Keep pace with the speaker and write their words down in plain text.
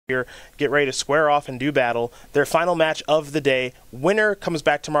here, get ready to square off and do battle. Their final match of the day. Winner comes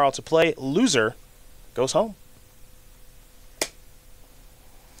back tomorrow to play. Loser goes home.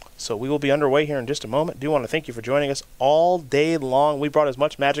 So we will be underway here in just a moment. Do want to thank you for joining us all day long. We brought as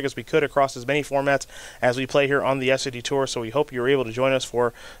much Magic as we could across as many formats as we play here on the SCG Tour, so we hope you were able to join us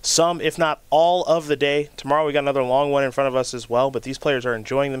for some, if not all, of the day. Tomorrow we got another long one in front of us as well, but these players are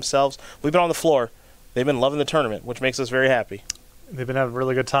enjoying themselves. We've been on the floor. They've been loving the tournament, which makes us very happy. They've been having a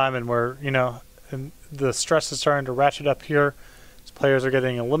really good time, and we're, and the stress is starting to ratchet up here. These players are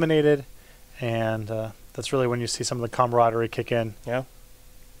getting eliminated, and that's really when you see some of the camaraderie kick in. Yeah.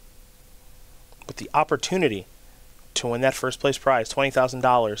 With the opportunity to win that first place prize,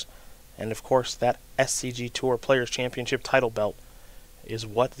 $20,000, and of course that SCG Tour Players Championship title belt is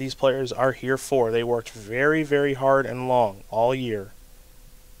what these players are here for. They worked very, very hard and long all year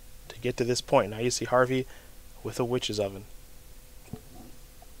to get to this point. Now you see Harvey with a witch's oven.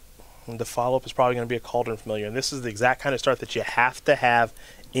 And the follow-up is probably going to be a Cauldron Familiar, and this is the exact kind of start that you have to have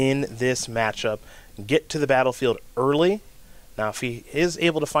in this matchup. Get to the battlefield early. Now, if he is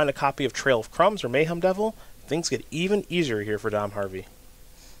able to find a copy of Trail of Crumbs or Mayhem Devil, things get even easier here for Dom Harvey.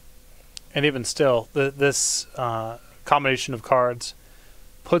 And even still, this combination of cards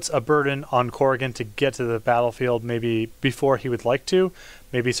puts a burden on Corrigan to get to the battlefield maybe before he would like to.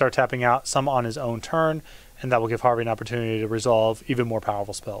 Maybe start tapping out some on his own turn, and that will give Harvey an opportunity to resolve even more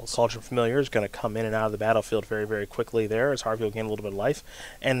powerful spells. Cauldron Familiar is going to come in and out of the battlefield very, very quickly there as Harvey will gain a little bit of life.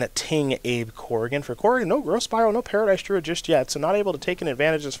 And the Ting Abe Corrigan. For Corrigan, no Growth Spiral, no Paradise Druid just yet, so not able to take an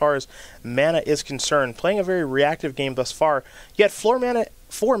advantage as far as mana is concerned. Playing a very reactive game thus far, yet 4 mana, is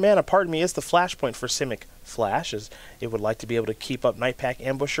the flashpoint for Simic Flash, as it would like to be able to keep up Nightpack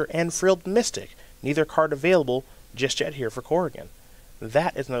Ambusher and Frilled Mystic. Neither card available just yet here for Corrigan.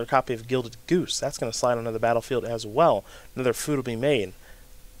 That is another copy of Gilded Goose. That's going to slide onto the battlefield as well. Another food will be made.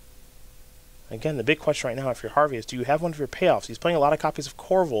 Again, the big question right now, if you're Harvey, is do you have one of your payoffs? He's playing a lot of copies of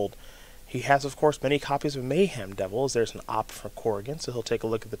Corvold. He has, of course, many copies of Mayhem Devil, as there's an op for Corrigan, so he'll take a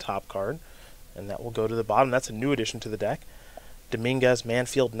look at the top card, and that will go to the bottom. That's a new addition to the deck. Dominguez,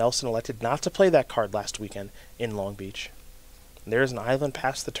 Manfield, Nelson elected not to play that card last weekend in Long Beach. There's an island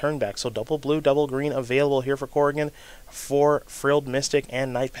past the turn back, so double blue, double green available here for Corrigan for Frilled Mystic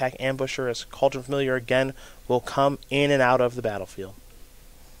and Nightpack Ambusher, as Cauldron Familiar again will come in and out of the battlefield.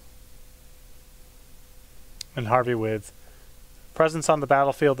 And Harvey with presence on the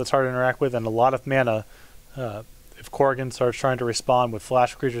battlefield that's hard to interact with and a lot of mana. If Corrigan starts trying to respond with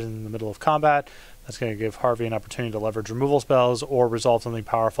flash creatures in the middle of combat, that's going to give Harvey an opportunity to leverage removal spells or resolve something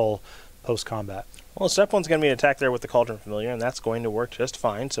powerful post-combat. Well, step one's going to be an attack there with the Cauldron Familiar, and that's going to work just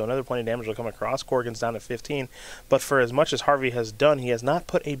fine. So another point of damage will come across. Corrigan's down to 15. But for as much as Harvey has done, he has not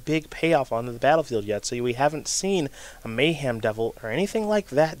put a big payoff onto the battlefield yet. So we haven't seen a Mayhem Devil or anything like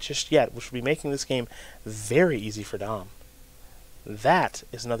that just yet, which will be making this game very easy for Dom. That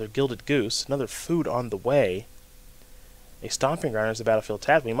is another Gilded Goose, another food on the way. A Stomping Ground as the battlefield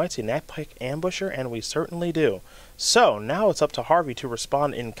tab. We might see Nightpack Ambusher, and we certainly do. So now it's up to Harvey to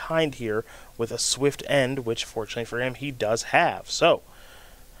respond in kind here with a swift end, which fortunately for him he does have. So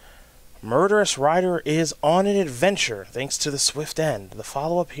Murderous Rider is on an adventure thanks to the swift end. The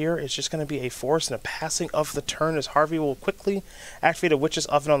follow-up here is just going to be a force and a passing of the turn, as Harvey will quickly activate a Witch's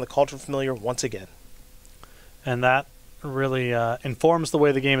Oven on the Cauldron Familiar once again. And that really informs the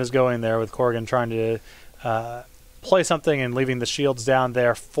way the game is going there, with Corrigan trying to play something and leaving the shields down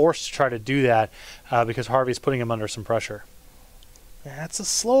there, forced to try to do that because Harvey's putting him under some pressure. Yeah, it's a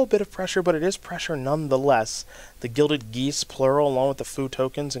slow bit of pressure, but it is pressure nonetheless. The Gilded Geese, plural, along with the food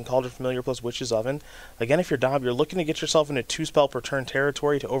tokens and Cauldron Familiar plus Witch's Oven. Again, if you're Dom, you're looking to get yourself into 2-spell per turn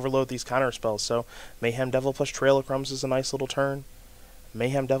territory to overload these counter spells. So Mayhem Devil plus Trail of Crumbs is a nice little turn.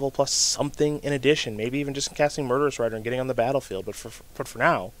 Mayhem Devil plus something in addition, maybe even just casting Murderous Rider and getting on the battlefield. But for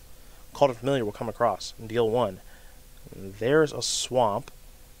now, Cauldron Familiar will come across and deal 1. There's a Swamp,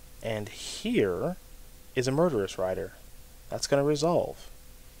 and here is a Murderous Rider. That's going to resolve.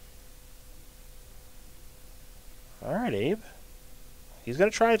 Alright, Abe. He's going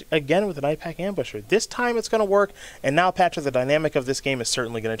to try it again with the Nightpack Ambusher. This time it's going to work, and now, Patrick, the dynamic of this game is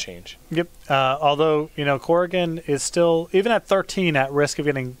certainly going to change. Yep. Although, Corrigan is still, even at 13, at risk of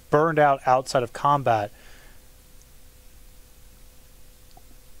getting burned out outside of combat.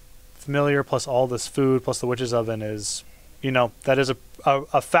 Familiar plus all this food plus the Witch's Oven is, that is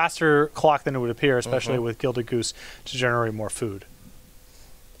a faster clock than it would appear, especially with Gilded Goose to generate more food.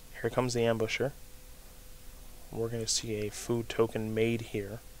 Here comes the Ambusher. We're going to see a food token made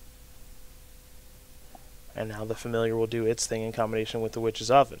here. And now the Familiar will do its thing in combination with the Witch's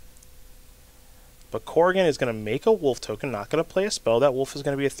Oven. But Corrigan is going to make a wolf token, not going to play a spell. That wolf is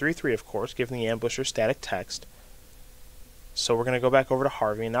going to be a 3/3, of course, giving the ambusher static text. So we're going to go back over to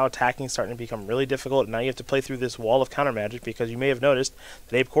Harvey, and now attacking is starting to become really difficult. Now you have to play through this wall of counter magic because you may have noticed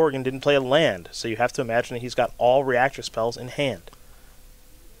that Abe Corrigan didn't play a land. So you have to imagine that he's got all reactor spells in hand.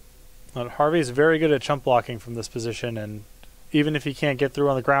 Well, Harvey's very good at chump blocking from this position, and even if he can't get through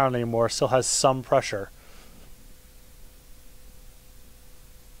on the ground anymore, still has some pressure.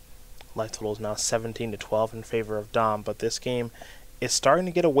 Life total is now 17-12 in favor of Dom, but this game is starting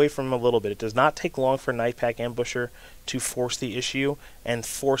to get away from him a little bit. It does not take long for Nightpack Ambusher to force the issue and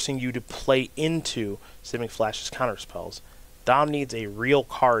forcing you to play into Simic Flash's counterspells. Dom needs a real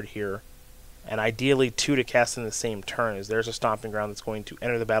card here, and ideally 2 to cast in the same turn, as there's a Stomping Ground that's going to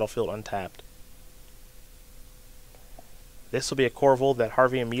enter the battlefield untapped. This will be a Corvold that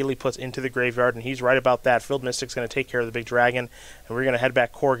Harvey immediately puts into the graveyard, and he's right about that. Frilled Mystic's going to take care of the big dragon, and we're going to head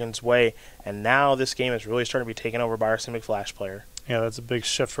back Corrigan's way, and now this game is really starting to be taken over by our Simic Flash player. Yeah, that's a big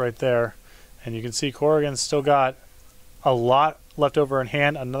shift right there. And you can see Corrigan's still got a lot left over in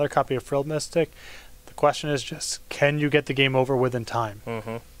hand, another copy of Frilled Mystic. The question is just, can you get the game over within time?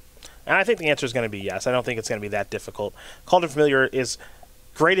 And I think the answer is going to be yes. I don't think it's going to be that difficult. Cauldron Familiar is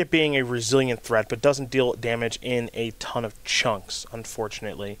great at being a resilient threat, but doesn't deal damage in a ton of chunks,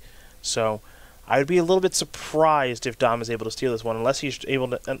 unfortunately. So I would be a little bit surprised if Dom is able to steal this one, unless he's able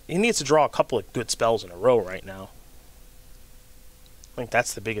to... he needs to draw a couple of good spells in a row right now. I think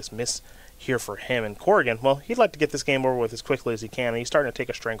that's the biggest miss here for him. And Corrigan, well, he'd like to get this game over with as quickly as he can, and he's starting to take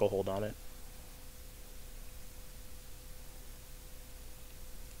a stranglehold on it.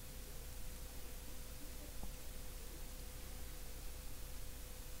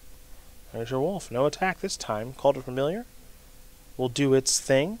 There's your wolf. No attack this time. Cauldron Familiar will do its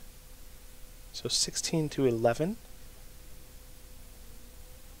thing. So 16-11.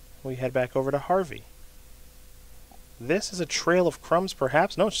 We head back over to Harvey. This is a trail of crumbs,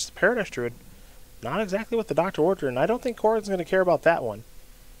 perhaps. No, it's just a Paradise Druid. Not exactly what the doctor ordered, and I don't think Corrigan's going to care about that one.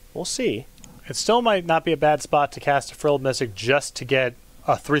 We'll see. It still might not be a bad spot to cast a Frilled Mystic just to get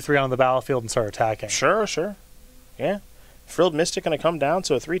a 3/3 on the battlefield and start attacking. Sure, sure. Yeah. Frilled Mystic going to come down,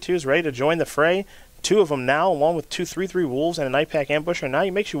 so a 3/2 is ready to join the fray. 2 of them now, along with 2 3/3 wolves and a Nightpack Ambusher. Now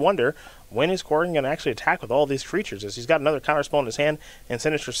it makes you wonder, when is Corrigan going to actually attack with all these creatures? As he's got another counterspell in his hand and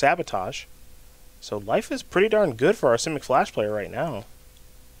Sinister Sabotage. So life is pretty darn good for our Simic Flash player right now.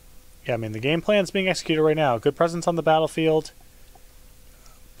 Yeah, I mean, the game plan's being executed right now. Good presence on the battlefield.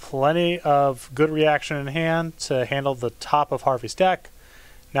 Plenty of good reaction in hand to handle the top of Harvey's deck.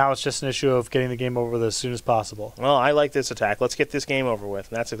 Now it's just an issue of getting the game over with as soon as possible. Well, I like this attack. Let's get this game over with.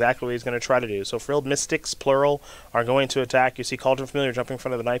 And that's exactly what he's going to try to do. So Frilled Mystics, plural, are going to attack. You see Cauldron Familiar jumping in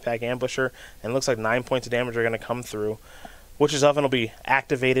front of the Nightpack Ambusher, and it looks like 9 points of damage are going to come through. Witch's Oven will be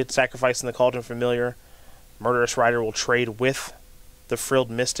activated, sacrificing the Cauldron Familiar. Murderous Rider will trade with the Frilled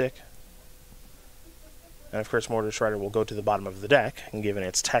Mystic. And of course, Murderous Rider will go to the bottom of the deck, and given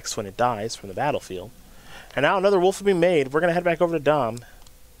its text when it dies from the battlefield. And now another wolf will be made. We're going to head back over to Dom.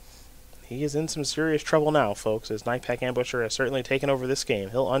 He is in some serious trouble now, folks, as Nightpack Ambusher has certainly taken over this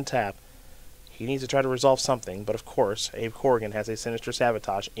game. He'll untap. He needs to try to resolve something, but of course, Abe Corrigan has a Sinister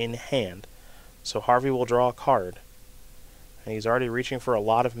Sabotage in hand. So Harvey will draw a card. And he's already reaching for a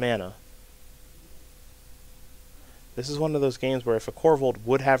lot of mana. This is one of those games where if a Corvold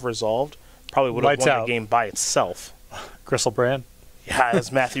would have resolved, probably would have won the game by itself. Gristlebrand? Yeah,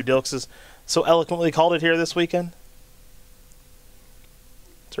 as Matthew Dilks has so eloquently called it here this weekend.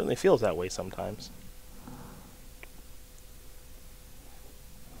 It certainly feels that way sometimes.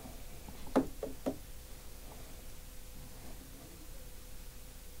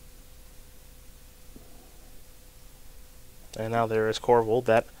 And now there is Corvold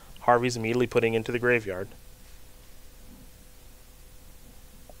that Harvey's immediately putting into the graveyard.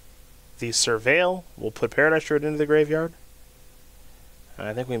 The Surveil will put Paradise Druid into the graveyard. And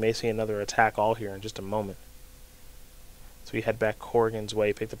I think we may see another attack all here in just a moment. So we head back Corrigan's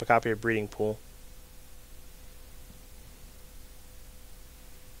way, picked up a copy of Breeding Pool.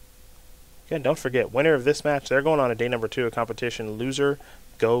 Again, don't forget, winner of this match, they're going on to day number 2 of competition. Loser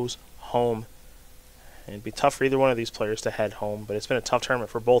goes home. And it'd be tough for either one of these players to head home, but it's been a tough tournament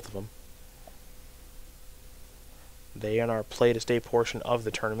for both of them. They are in our play to stay portion of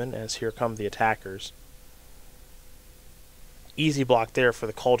the tournament, as here come the attackers. Easy block there for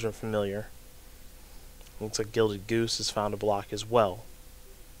the Cauldron Familiar. Looks like Gilded Goose has found a block as well.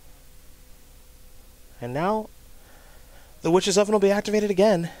 And now the Witch's Oven will be activated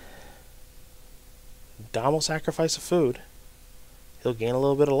again. Dom will sacrifice a food. He'll gain a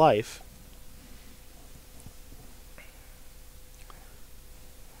little bit of life.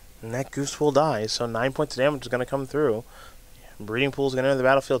 And that Goose will die, so 9 points of damage is going to come through. Breeding Pool is going to enter the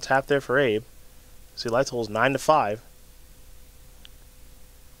battlefield tapped there for Abe. See, Lights Hole is 9-5.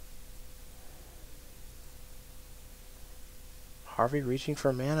 Harvey reaching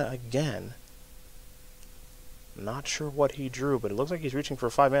for mana again. Not sure what he drew, but it looks like he's reaching for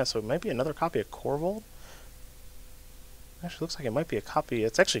 5 mana, so it might be another copy of Corvold. Actually, looks like it might be a copy.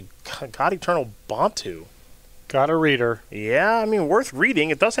 It's actually God Eternal Bantu. Got a reader. Yeah, I mean, worth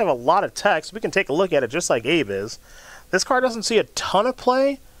reading. It does have a lot of text. We can take a look at it just like Abe is. This card doesn't see a ton of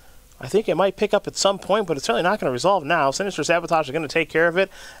play. I think it might pick up at some point, but it's certainly not going to resolve now. Sinister Sabotage is going to take care of it,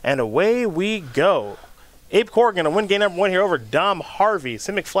 and away we go. Abe Corrigan, a win game number 1 here over Dom Harvey.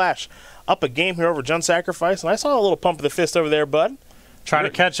 Simic Flash up a game here over Jun Sacrifice, and I saw a little pump of the fist over there, bud. Trying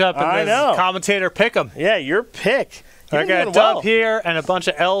to catch up and commentator pick 'em. Yeah, your pick. I got a dub here and a bunch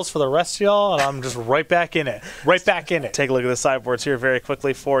of L's for the rest of y'all, and I'm just right back in it. Right back in it. Take a look at the sideboards here very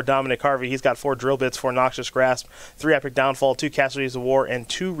quickly for Dominic Harvey. He's got 4 Drill Bits, 4 Noxious Grasp, 3 Epic Downfall, 2 Casualties of War, and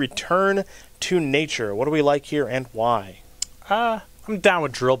 2 Return to Nature. What do we like here and why? I'm down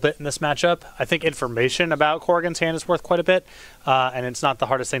with Drill Bit in this matchup. I think information about Corrigan's hand is worth quite a bit, and it's not the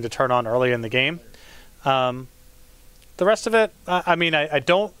hardest thing to turn on early in the game. The rest of it,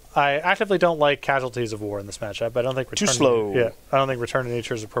 I actively don't like Casualties of War in this matchup. I don't think too slow. Yeah, I don't think Return to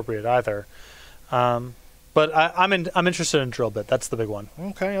Nature is appropriate either. But I'm interested in Drill Bit. That's the big one.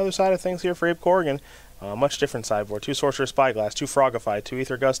 Okay, other side of things here for Abe Corrigan. Much different sideboard. 2 Sorcerer Spyglass, 2 Frogify, 2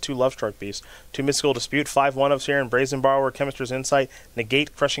 Aether Gust, 2 Lovestruck Beast, 2 Mystical Dispute, 5 1-ofs here in Brazen Borrower, Chemist's Insight,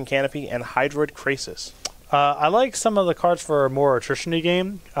 Negate, Crushing Canopy, and Hydroid Krasis. I like some of the cards for a more attrition-y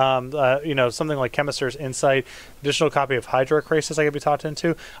game. Something like Chemist's Insight, additional copy of Hydra Krasis I could be talked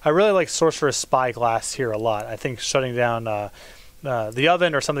into. I really like Sorcerer's Spyglass here a lot. I think shutting down the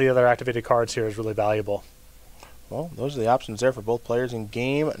Oven or some of the other activated cards here is really valuable. Well, those are the options there for both players in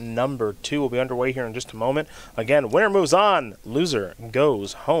game number 2. Will be underway here in just a moment. Again, winner moves on, loser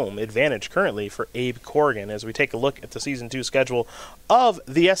goes home. Advantage currently for Abe Corrigan. As we take a look at the Season 2 schedule of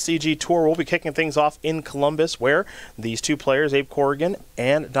the SCG Tour, we'll be kicking things off in Columbus, where these 2 players, Abe Corrigan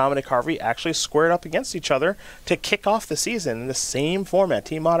and Dominic Harvey, actually squared up against each other to kick off the season in the same format,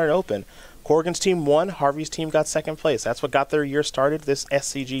 Team Modern Open. Corrigan's team won. Harvey's team got 2nd place. That's what got their year started. This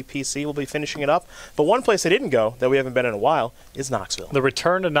SCGPC will be finishing it up. But one place they didn't go that we haven't been in a while is Knoxville. The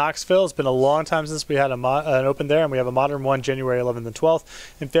return to Knoxville. It's been a long time since we had an open there, and we have a modern one January 11th and 12th.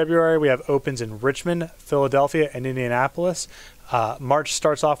 In February, we have opens in Richmond, Philadelphia, and Indianapolis. March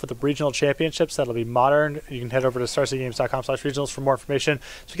starts off with the regional championships. That'll be modern. You can head over to starcitygames.com/regionals for more information.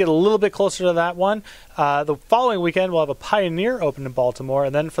 So we get a little bit closer to that one. The following weekend, we'll have a Pioneer Open in Baltimore.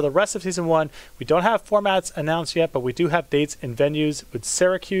 And then for the rest of Season 1, we don't have formats announced yet, but we do have dates and venues with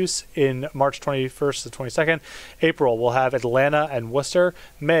Syracuse in March 21st to 22nd. April, we'll have Atlanta and Worcester.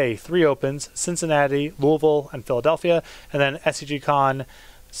 May, 3 opens, Cincinnati, Louisville, and Philadelphia. And then SCG Con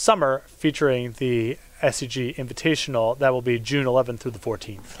Summer featuring the SCG Invitational. That will be June 11th through the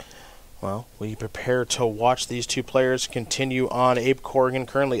 14th. Well, we prepare to watch these 2 players continue on. Abe Corrigan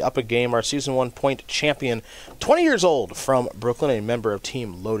currently up a game, our Season 1 point champion, 20 years old, from Brooklyn, a member of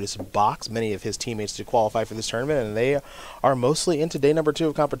Team Lotus Box. Many of his teammates did qualify for this tournament, and they are mostly into day number 2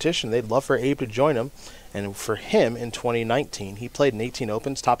 of competition. They'd love for Abe to join them. And for him, in 2019, he played in 18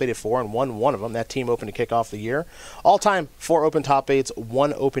 opens, top 8 at 4, and won 1 of them. That team open to kick off the year. All-time 4 open top 8s,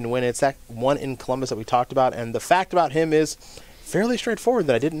 1 open win. It's that one in Columbus that we talked about. And the fact about him is fairly straightforward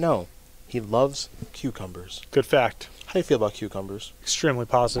that I didn't know. He loves cucumbers. Good fact. How do you feel about cucumbers? Extremely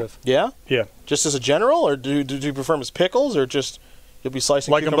positive. Yeah? Yeah. Just as a general, or do you prefer them as pickles, or just you'll be slicing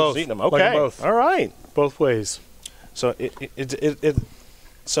like cucumbers them both. and eating them? Okay. Like them both. All right. Both ways. So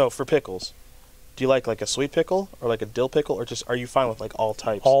so for pickles, do you like a sweet pickle or like a dill pickle, or just are you fine with like all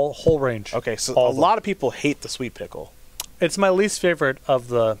types? All whole range. Okay, so all a lot of people hate the sweet pickle. It's my least favorite of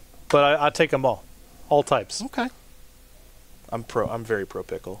the, but I take them all types. Okay. I'm very pro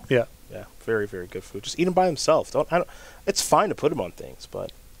pickle. Yeah. Yeah, very, very good food. Just eat them by themselves. It's fine to put them on things,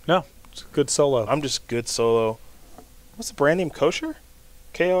 but no, it's good solo. I'm just good solo. What's the brand name? Kosher?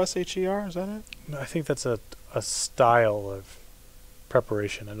 Kosher? Is that it? I think that's a style of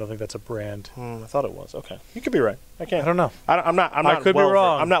preparation. I don't think that's a brand. I thought it was. Okay, you could be right. I don't know. I'm not. I could be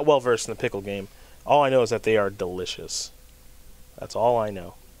wrong. I'm not well versed in the pickle game. All I know is that they are delicious. That's all I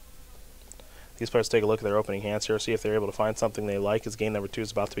know. These players take a look at their opening hands here, see if they're able to find something they like, as game number 2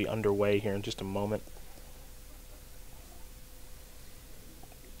 is about to be underway here in just a moment.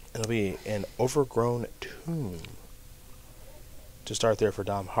 It'll be an Overgrown Tomb to start there for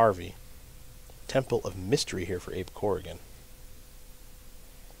Dom Harvey. Temple of Mystery here for Abe Corrigan.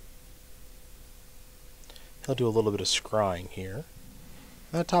 He'll do a little bit of scrying here.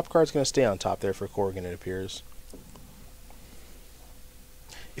 That top card's going to stay on top there for Corrigan, it appears.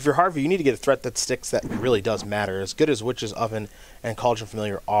 If you're Harvey, you need to get a threat that sticks that really does matter. As good as Witch's Oven and Cauldron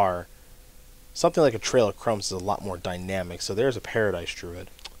Familiar are, something like a Trail of Crumbs is a lot more dynamic. So there's a Paradise Druid.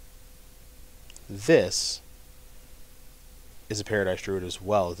 This is a Paradise Druid as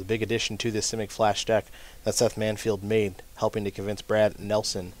well. It's a big addition to this Simic Flash deck that Seth Manfield made, helping to convince Brad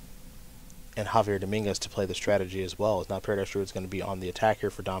Nelson and Javier Dominguez to play the strategy as well. As now Paradise Druid is going to be on the attack here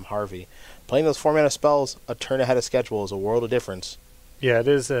for Dom Harvey. Playing those 4-mana spells a turn ahead of schedule is a world of difference. Yeah, it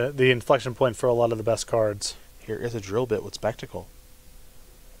is the inflection point for a lot of the best cards. Here is a Drill Bit with Spectacle.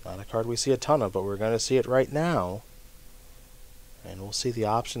 Not a card we see a ton of, but we're going to see it right now. And we'll see the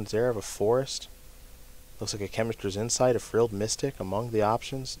options there of a Forest. Looks like a Chemister's Insight, a Frilled Mystic among the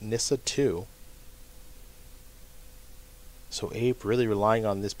options. Nissa 2. So Abe really relying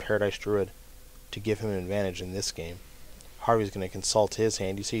on this Paradise Druid to give him an advantage in this game. Harvey's going to consult his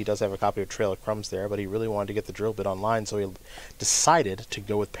hand. You see he does have a copy of Trail of Crumbs there, but he really wanted to get the Drill Bit online, so he decided to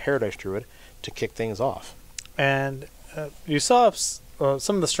go with Paradise Druid to kick things off. And you saw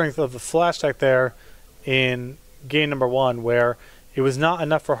some of the strength of the Flash deck there in game number 1, where it was not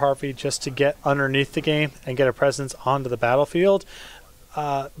enough for Harvey just to get underneath the game and get a presence onto the battlefield.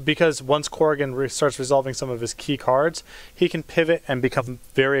 Because once Corrigan starts resolving some of his key cards, he can pivot and become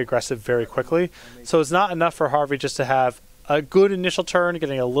very aggressive very quickly. So it's not enough for Harvey just to have a good initial turn,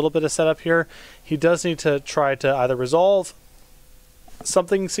 getting a little bit of setup here. He does need to try to either resolve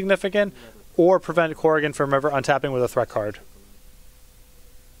something significant or prevent Corrigan from ever untapping with a threat card.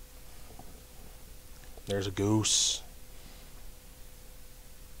 There's a Goose.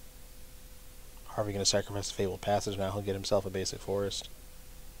 Harvey going to sacrifice the Fabled Passage. Now he'll get himself a basic Forest.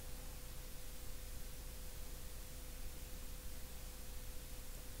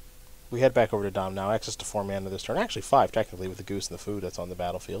 We head back over to Dom now. Access to 4 mana this turn. Actually 5 technically with the Goose and the food that's on the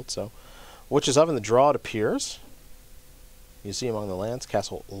battlefield. So, Witch's Oven, the draw, it appears. You see among the lands,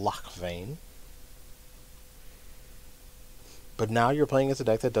 Castle Lochvane. But now you're playing as a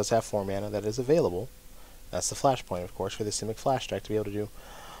deck that does have 4 mana that is available. That's the Flashpoint, of course, for the Simic Flash deck to be able to do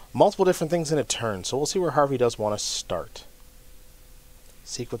multiple different things in a turn. So we'll see where Harvey does want to start.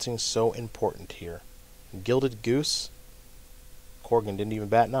 Sequencing so important here. Gilded Goose. Corrigan didn't even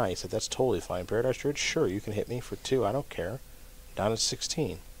bat an eye. He said, that's totally fine. Paradise Druid, sure, you can hit me for 2. I don't care. Down at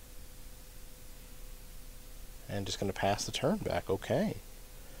 16. And just going to pass the turn back. Okay.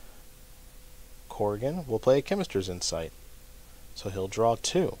 Corrigan will play a Chemister's Insight. So he'll draw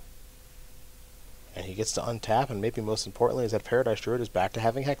 2. And he gets to untap, and maybe most importantly is that Paradise Druid is back to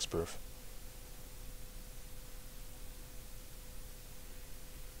having Hexproof.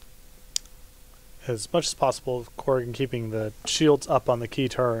 As much as possible, Corrigan keeping the shields up on the key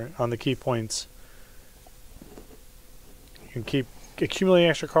turn, on the key points. You can keep accumulating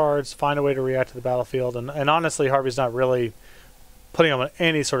extra cards, find a way to react to the battlefield, and honestly, Harvey's not really putting on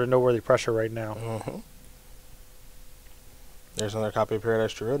any sort of noteworthy pressure right now. There's another copy of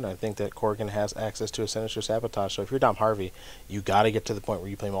Paradise Druid, and I think that Corrigan has access to a Sinister Sabotage. So if you're Dom Harvey, you got to get to the point where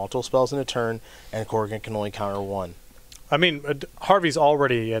you play multiple spells in a turn, and Corrigan can only counter 1. I mean, Harvey's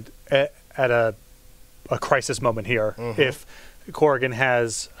already at a crisis moment here if Corrigan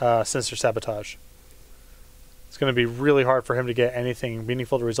has Sinister Sabotage. It's going to be really hard for him to get anything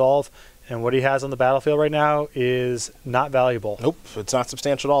meaningful to resolve, and what he has on the battlefield right now is not valuable. Nope, it's not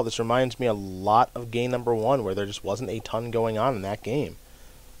substantial at all. This reminds me a lot of game number 1, where there just wasn't a ton going on in that game.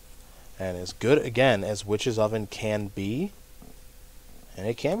 And as good, again, as Witch's Oven can be, and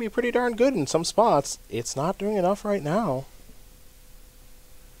it can be pretty darn good in some spots, it's not doing enough right now.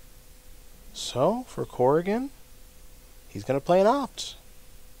 So, for Corrigan, he's going to play an Opt.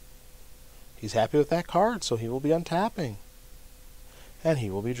 He's happy with that card, so he will be untapping. And he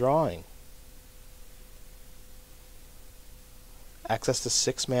will be drawing. Access to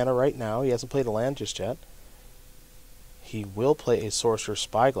 6 mana right now. He hasn't played a land just yet. He will play a Sorcerer's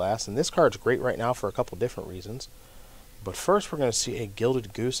Spyglass, and this card's great right now for a couple different reasons. But first, we're going to see a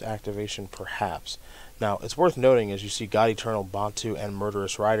Gilded Goose activation, perhaps. Now, it's worth noting as you see God Eternal, Bantu, and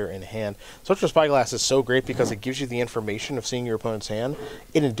Murderous Rider in hand. Sorcerer's Spyglass is so great because it gives you the information of seeing your opponent's hand,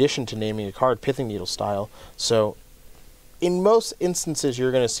 in addition to naming a card, Pithing Needle style. So, in most instances,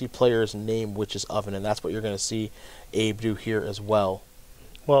 you're going to see players name Witch's Oven, and that's what you're going to see Abe do here as well.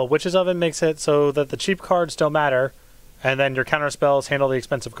 Well, Witch's Oven makes it so that the cheap cards don't matter, and then your counter spells handle the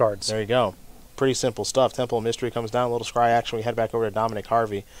expensive cards. There you go. Pretty simple stuff. Temple of Mystery comes down, a little scry action. We head back over to Dominic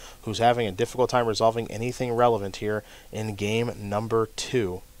Harvey, who's having a difficult time resolving anything relevant here in game number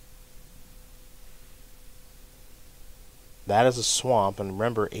 2. That is a swamp, and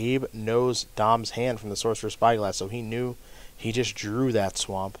remember, Abe knows Dom's hand from the Sorcerer's Spyglass, so he knew He just drew that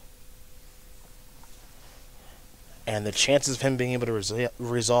swamp. And the chances of him being able to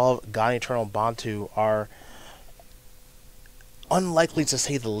resolve God Eternal Bantu are unlikely to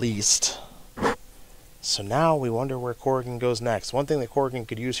say the least. So now we wonder where Corrigan goes next. One thing that Corrigan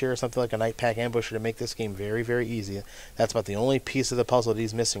could use here is something like a Night Pack Ambusher to make this game very, very easy. That's about the only piece of the puzzle that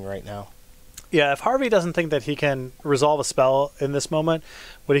he's missing right now. Yeah, if Harvey doesn't think that he can resolve a spell in this moment,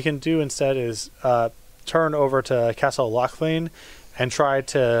 what he can do instead is turn over to Castle Lochlein and try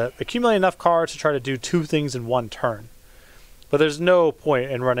to accumulate enough cards to try to do 2 things in 1 turn. But there's no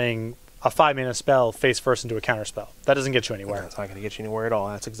point in running a 5-mana spell face first into a counter spell. That doesn't get you anywhere. It's not going to get you anywhere at all.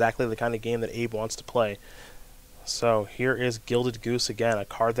 That's exactly the kind of game that Abe wants to play. So here is Gilded Goose again, a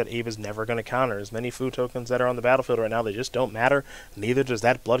card that Abe is never going to counter. As many food tokens that are on the battlefield right now, they just don't matter. Neither does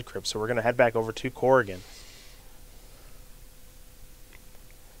that Blood Crypt. So we're going to head back over to Corrigan.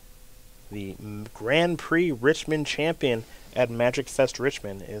 The Grand Prix Richmond champion at Magic Fest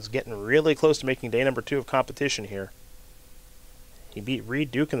Richmond is getting really close to making day number 2 of competition here. He beat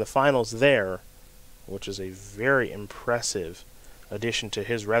Reed Duke in the finals there, which is a very impressive addition to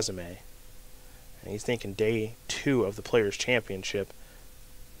his resume. And he's thinking day 2 of the Players' Championship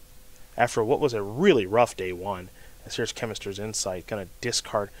after what was a really rough day 1. As here's Chemister's Insight, going to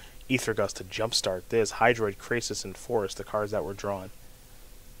discard Ether Gust to jumpstart this. Hydroid, Krasis, and Forest, the cards that were drawn.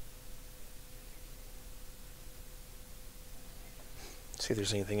 See if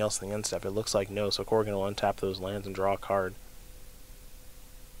there's anything else in the end step. It looks like no, so Corrigan will untap those lands and draw a card.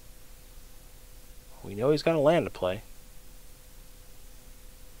 We know he's got a land to play.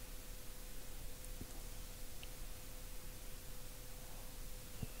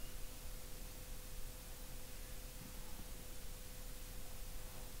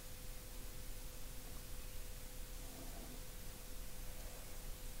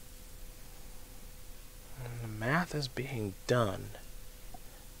 And the math is being done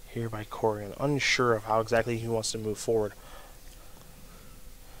here by Corrigan, unsure of how exactly he wants to move forward.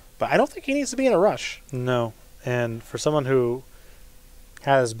 But I don't think he needs to be in a rush. No. And for someone who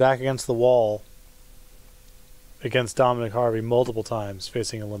has back against the wall against Dominic Harvey multiple times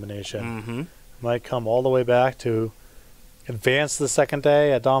facing elimination, might come all the way back to advance the second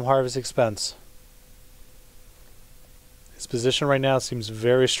day at Dom Harvey's expense. His position right now seems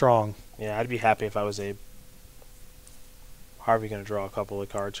very strong. Yeah, I'd be happy if I was Abe. Harvey going to draw a couple of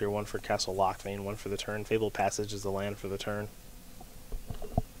cards here. One for Castle Lochlein, one for the turn. Fabled Passage is the land for the turn.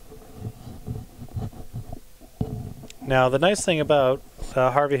 Now, the nice thing about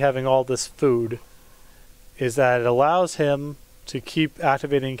Harvey having all this food is that it allows him to keep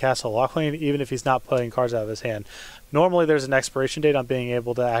activating Castle Lochlein even if he's not playing cards out of his hand. Normally, there's an expiration date on being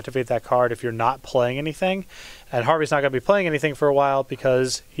able to activate that card if you're not playing anything, and Harvey's not going to be playing anything for a while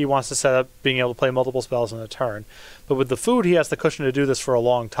because he wants to set up being able to play multiple spells in a turn. But with the food, he has the cushion to do this for a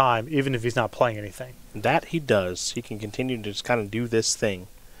long time, even if he's not playing anything. That he does. He can continue to just kind of do this thing.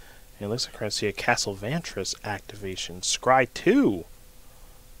 And it looks like we're going to see a Castle Vantress activation. Scry 2.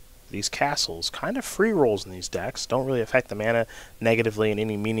 These castles, kind of free rolls in these decks, don't really affect the mana negatively in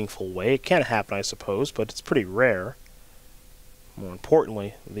any meaningful way. It can happen, I suppose, but it's pretty rare. More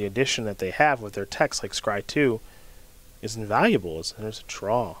importantly, the addition that they have with their text like Scry 2 is invaluable. There's a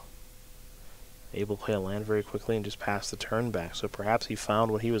draw. Able to play a land very quickly and just pass the turn back, so perhaps he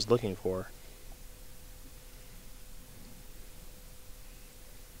found what he was looking for.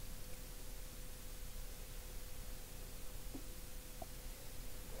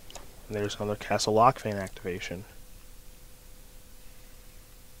 And there's another Castle Lochlein activation.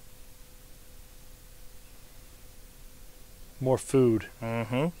 More food.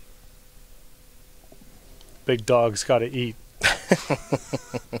 Big dog's got to eat.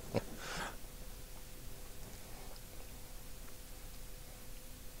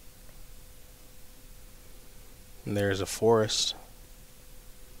 And there's a forest.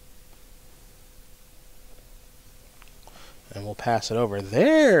 And we'll pass it over.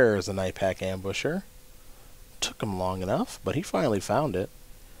 There's a Night Pack Ambusher. Took him long enough, but he finally found it.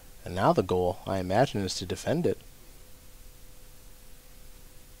 And now the goal, I imagine, is to defend it.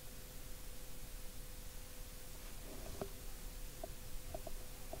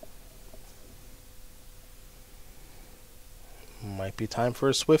 Might be time for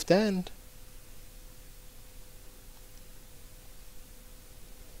a swift end.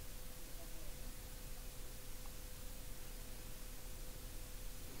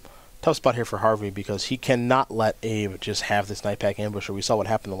 Tough spot here for Harvey because he cannot let Abe just have this Night Pack Ambusher. We saw what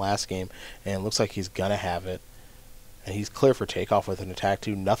happened the last game, and it looks like he's going to have it. And he's clear for takeoff with an attack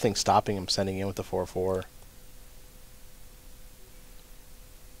 2. Nothing stopping him sending in with the 4/4.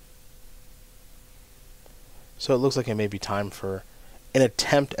 So it looks like it may be time for an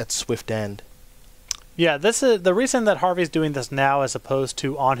attempt at Swift End. Yeah, this is the reason that Harvey's doing this now as opposed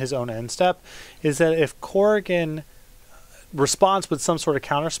to on his own end step is that if Corrigan responds with some sort of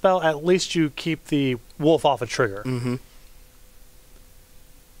counterspell, at least you keep the wolf off a trigger. Mm-hmm.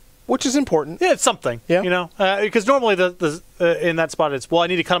 Which is important. Yeah, it's something. Yeah. You know, because normally the in that spot it's, well, I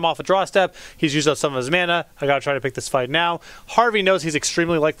need to cut him off a draw step. He's used up some of his mana. I got to try to pick this fight now. Harvey knows he's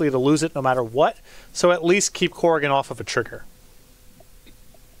extremely likely to lose it no matter what, so at least keep Corrigan off of a trigger.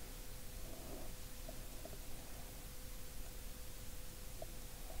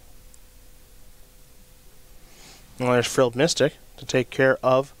 Well, there's Frilled Mystic to take care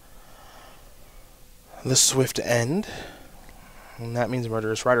of the Swift End. And that means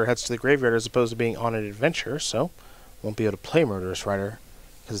Murderous Rider heads to the graveyard as opposed to being on an adventure, so won't be able to play Murderous Rider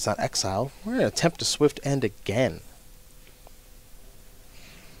because it's not exiled. We're going to attempt to Swift End again.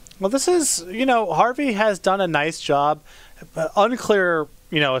 Well, this is, you know, Harvey has done a nice job. Unclear,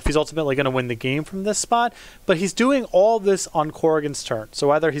 you know, if he's ultimately going to win the game from this spot, but he's doing all this on Corrigan's turn.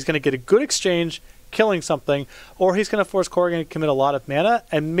 So either he's going to get a good exchange, killing something, or he's going to force Corrigan to commit a lot of mana,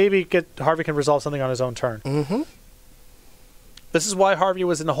 and maybe Harvey can resolve something on his own turn. Mm-hmm. This is why Harvey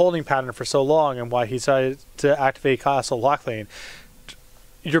was in the holding pattern for so long, and why he decided to activate Castle Locklane.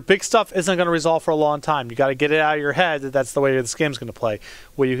 Your big stuff isn't going to resolve for a long time. You got to get it out of your head that that's the way this game's going to play.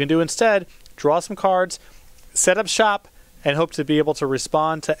 What you can do instead, draw some cards, set up shop, and hope to be able to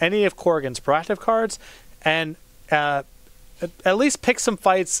respond to any of Corrigan's proactive cards, and at least pick some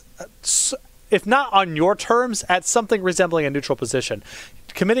fights, if not on your terms, at something resembling a neutral position.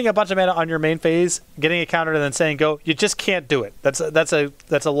 Committing a bunch of mana on your main phase, getting a counter, and then saying go, you just can't do it. That's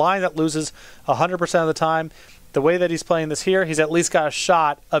a line that loses 100% of the time. The way that he's playing this here, he's at least got a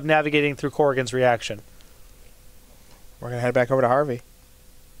shot of navigating through Corrigan's reaction. We're going to head back over to Harvey.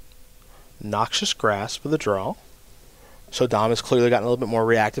 Noxious Grasp with a draw. So Dom has clearly gotten a little bit more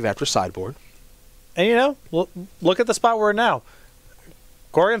reactive after sideboard. And, you know, look at the spot we're in now.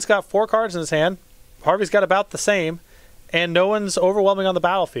 Corrigan's got 4 cards in his hand. Harvey's got about the same. And no one's overwhelming on the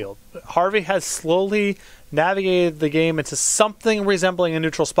battlefield. Harvey has slowly navigated the game into something resembling a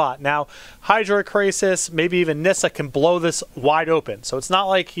neutral spot. Now, Hydroid Krasis, maybe even Nissa can blow this wide open. So it's not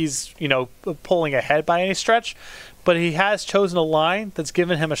like he's, you know, pulling ahead by any stretch, but he has chosen a line that's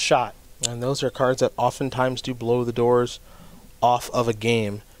given him a shot. And those are cards that oftentimes do blow the doors off of a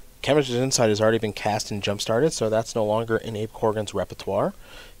game. Chemistry's Insight has already been cast and jump-started, so that's no longer in Abe Corrigan's repertoire.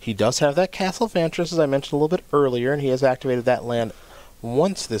 He does have that Castle Vantress, as I mentioned a little bit earlier, and he has activated that land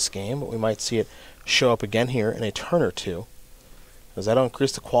once this game, but we might see it show up again here in a turn or two, as that'll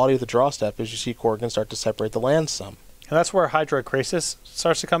increase the quality of the draw step as you see Corrigan start to separate the lands some. And that's where Hydroid Krasis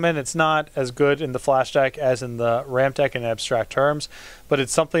starts to come in. It's not as good in the Flash deck as in the Ramp deck in abstract terms, but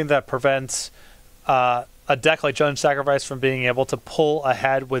it's something that prevents a deck like Judge Sacrifice from being able to pull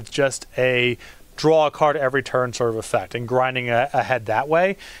ahead with just a draw a card every turn sort of effect and grinding ahead that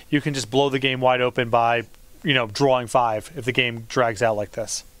way. You can just blow the game wide open by, you know, drawing 5 if the game drags out like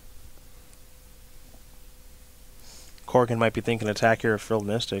this. Corrigan might be thinking attack here of Frilled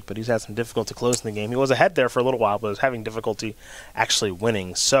Mystic, but he's had some difficulty closing the game. He was ahead there for a little while, but was having difficulty actually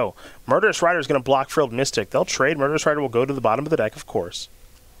winning. So, Murderous Rider is going to block Frilled Mystic. They'll trade. Murderous Rider will go to the bottom of the deck, of course.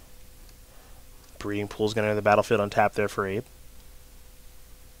 Breeding Pool is going to enter the battlefield untapped there for Abe.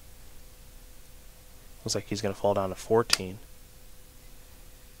 Looks like he's going to fall down to 14.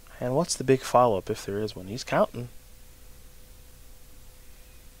 And what's the big follow-up if there is one? He's counting.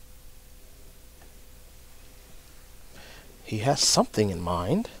 He has something in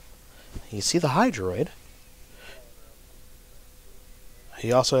mind. You see the Hydroid.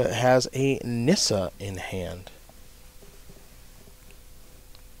 He also has a Nissa in hand.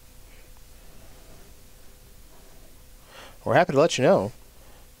 We're happy to let you know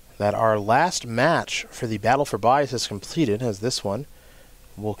that our last match for the Battle for Buys is completed, as this one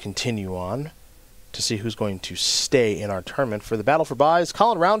will continue on to see who's going to stay in our tournament. For the Battle for Buys,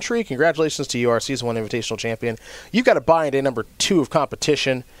 Colin Roundtree, congratulations to you, our Season 1 Invitational Champion. You've got a bye in day number 2 of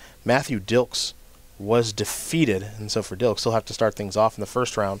competition. Matthew Dilks was defeated, and so for Dilks, he'll have to start things off in the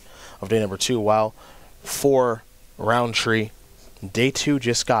first round of day number 2, while for Roundtree, day 2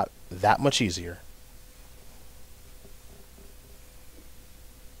 just got that much easier.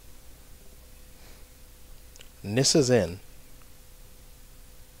 Nissa's in.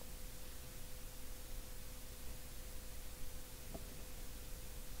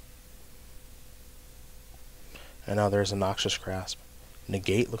 And now there's a Noxious Grasp.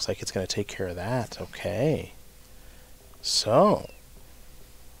 Negate looks like it's going to take care of that. Okay. So,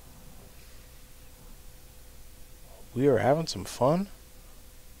 we are having some fun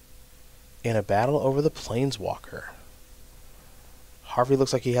in a battle over the Planeswalker. Harvey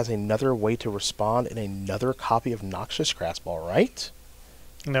looks like he has another way to respond in another copy of Noxious Grassball, right?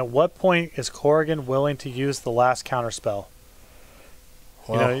 And at what point is Corrigan willing to use the last counterspell?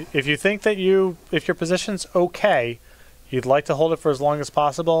 Well, If you think that if your position's okay, you'd like to hold it for as long as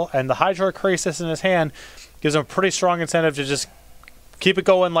possible, and the Hydroid Crisis in his hand gives him a pretty strong incentive to just keep it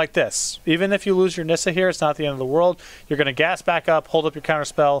going like this. Even if you lose your Nissa here, it's not the end of the world. You're going to gas back up, hold up your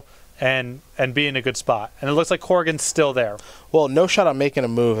counterspell, and be in a good spot. And it looks like Corrigan's still there. Well, no shot on making a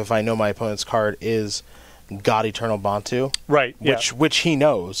move if I know my opponent's card is God Eternal Bantu. Right. Which he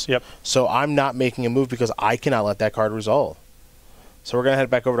knows. Yep. So I'm not making a move because I cannot let that card resolve. So we're going to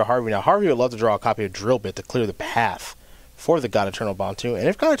head back over to Harvey. Now, Harvey would love to draw a copy of Drill Bit to clear the path for the God Eternal Bantu. And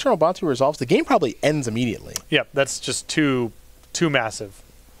if God Eternal Bantu resolves, the game probably ends immediately. Yep, that's just too massive.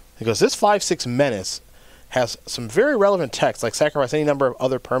 Because this 5/6 Menace has some very relevant text, like sacrifice any number of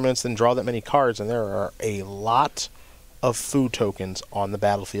other permanents, then draw that many cards, and there are a lot of food tokens on the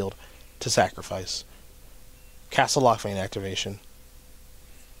battlefield to sacrifice. Castle Lockvein activation.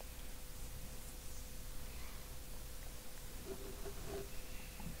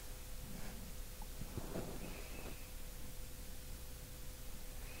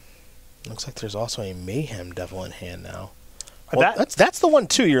 Looks like there's also a Mayhem Devil in hand now. Well, that's the one,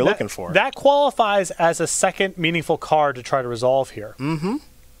 too, you're looking for. That qualifies as a second meaningful card to try to resolve here. Mm-hmm.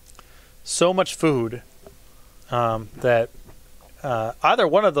 So much food that either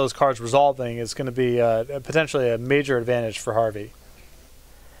one of those cards resolving is going to be potentially a major advantage for Harvey.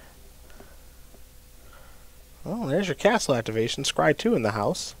 Well, there's your castle activation. Scry 2 in the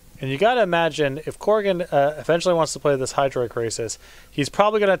house. And you got to imagine, if Corrigan eventually wants to play this Hydroid Crisis, he's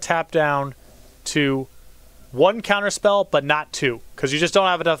probably going to tap down to one counterspell, but not two, because you just don't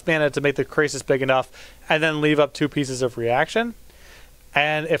have enough mana to make the Crisis big enough, and then leave up 2 pieces of reaction.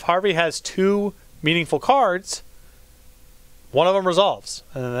 And if Harvey has 2 meaningful cards, one of them resolves,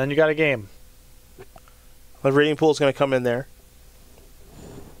 and then you got a game. The Raiding Pool is going to come in there.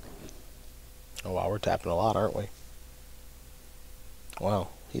 Oh, wow, we're tapping a lot, aren't we? Wow,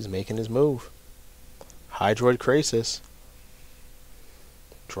 he's making his move. Hydroid Crisis.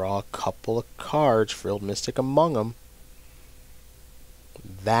 Draw a couple of cards, Frilled Mystic among them.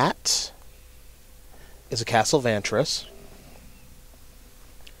 That is a Castle Vantress.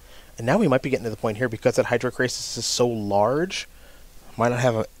 And now we might be getting to the point here, because that Hydroid Crisis is so large, might not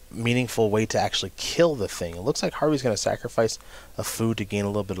have a meaningful way to actually kill the thing. It looks like Harvey's going to sacrifice a food to gain a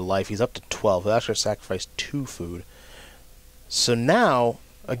little bit of life. He's up to 12. He'll actually sacrifice 2 food. So now,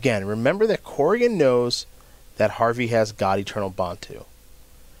 again, remember that Corrigan knows that Harvey has God Eternal Bantu.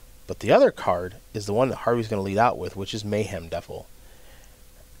 But the other card is the one that Harvey's going to lead out with, which is Mayhem Devil.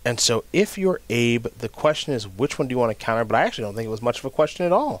 And so if you're Abe, the question is, which one do you want to counter? But I actually don't think it was much of a question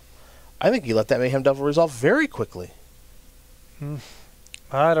at all. I think you let that Mayhem Devil resolve very quickly.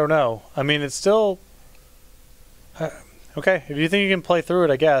 I don't know. I mean, it's still... okay, if you think you can play through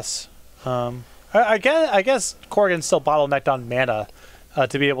it, I guess. I guess Corrigan's still bottlenecked on mana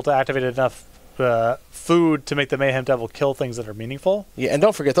to be able to activate enough food to make the Mayhem Devil kill things that are meaningful. Yeah, and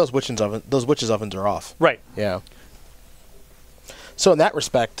don't forget those witches ovens are off. Right. Yeah. So in that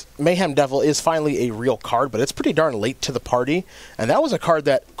respect, Mayhem Devil is finally a real card, but it's pretty darn late to the party. And that was a card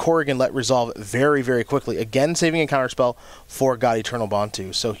that Corrigan let resolve very, very quickly. Again, saving a counterspell for God Eternal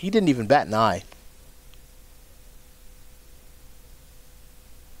Bantu. So he didn't even bat an eye.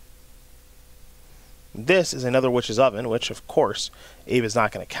 This is another Witch's Oven, which, of course, Abe is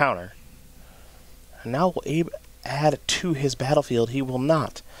not going to counter. And now will Abe add to his battlefield? He will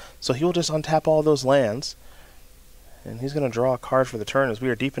not. So he will just untap all those lands. And he's going to draw a card for the turn as we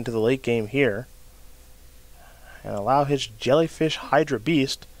are deep into the late game here. And allow his Jellyfish Hydra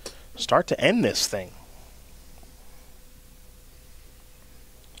Beast start to end this thing.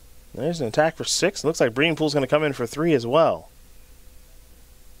 There's an attack for 6. Looks like Breeding Pool's going to come in for 3 as well.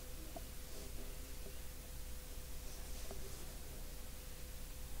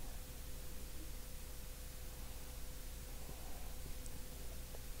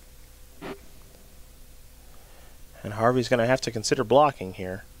 And Harvey's going to have to consider blocking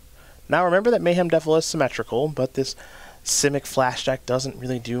here. Now remember that Mayhem Devil is symmetrical, but this Simic Flash deck doesn't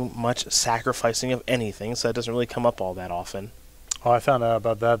really do much sacrificing of anything, so it doesn't really come up all that often. Oh, I found out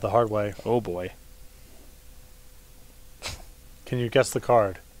about that the hard way. Oh boy. Can you guess the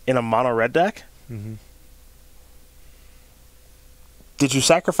card? In a mono red deck? Mm-hmm. Did you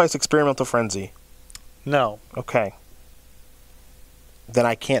sacrifice Experimental Frenzy? No. Okay. Then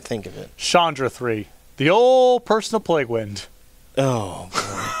I can't think of it. Chandra 3. The old personal plague wind. Oh,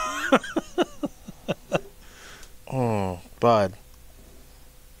 boy. Bud.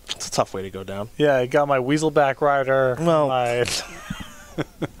 Let's tough way to go down. Yeah, I got my Weaselback Rider. Well,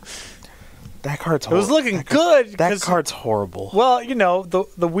 that card's horrible. It was looking good. That card's horrible. Well, you know, the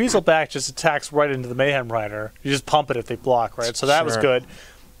Weaselback just attacks right into the Mayhem Rider. You just pump it if they block, right? So that was good.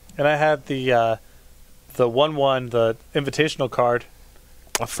 And I had the 1/1, the Invitational card.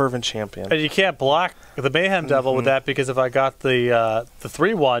 A Fervent Champion. And you can't block the Mayhem Devil with that, because if I got the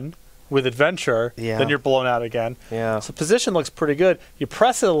 3/1 with Adventure, then you're blown out again. Yeah. So position looks pretty good. You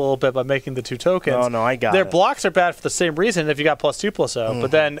press it a little bit by making the 2 tokens. Oh, no, I got Their blocks are bad for the same reason if you got +2/+0,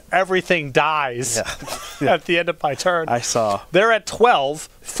 but then everything dies at the end of my turn. I saw. They're at 12,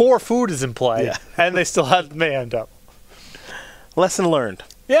 4 food is in play, and they still have the Mayhem Devil. Lesson learned.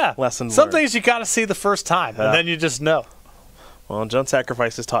 Yeah. Lesson learned. Some things you got to see the first time, and then you just know. Well, Jund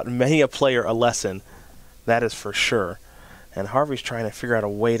Sacrifice has taught many a player a lesson. That is for sure. And Harvey's trying to figure out a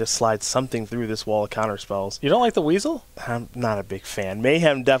way to slide something through this wall of counterspells. You don't like the Weasel? I'm not a big fan.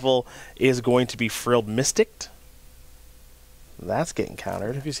 Mayhem Devil is going to be Frilled Mystic. That's getting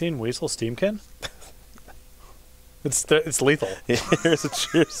countered. Have you seen Weasel Steamkin? It's lethal.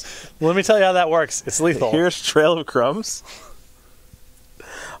 Let me tell you how that works. It's lethal. Here's Trail of Crumbs.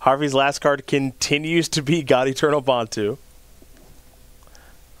 Harvey's last card continues to be God Eternal Bantu.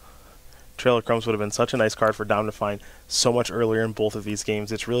 Trail of Crumbs would have been such a nice card for Dom to find so much earlier in both of these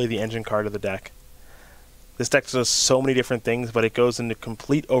games. It's really the engine card of the deck. This deck does so many different things, but it goes into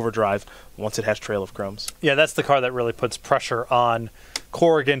complete overdrive once it has Trail of Crumbs. Yeah, that's the card that really puts pressure on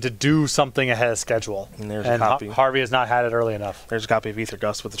Corrigan to do something ahead of schedule. And there's a copy. Harvey has not had it early enough. There's a copy of Ether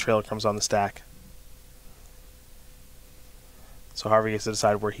Gust with the Trail of Crumbs on the stack. So Harvey gets to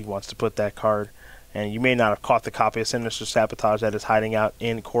decide where he wants to put that card. And you may not have caught the copy of Sinister Sabotage that is hiding out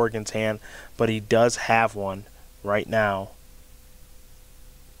in Corrigan's hand, but he does have one right now.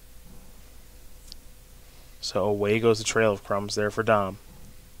 So away goes the Trail of Crumbs there for Dom.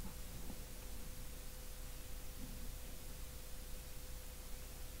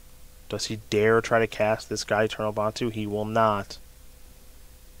 Does he dare try to cast this guy Eternal Bantu? He will not.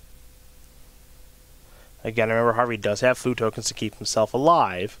 Again, remember Harvey does have food tokens to keep himself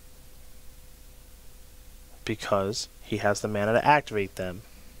alive, because he has the mana to activate them.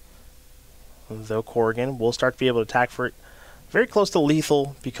 Though Corrigan will start to be able to attack for it very close to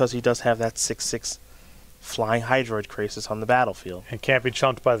lethal, because he does have that 6/6 Flying Hydroid Krasis on the battlefield. And can't be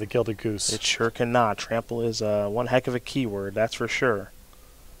chunked by the Gilded Goose. It sure cannot. Trample is one heck of a keyword, that's for sure.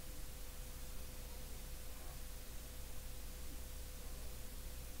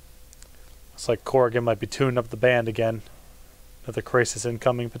 Looks like Corrigan might be tuning up the band again. Another Krasis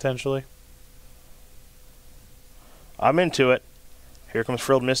incoming, potentially. I'm into it. Here comes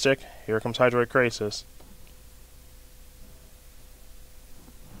Frilled Mystic. Here comes Hydroid Krasis.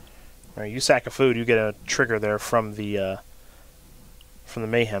 All right, you sack a food, you get a trigger there from the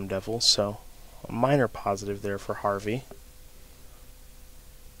Mayhem Devil. So a minor positive there for Harvey.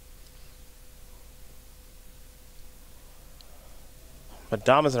 But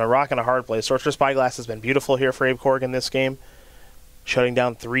Dom is in a rock and a hard place. Sorcerer Spyglass has been beautiful here for Abe Corrigan this game. Shutting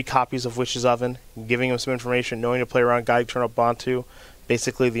down 3 copies of Witch's Oven, giving him some information, knowing to play around God Eternal Bantu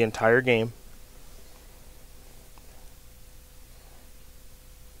basically the entire game.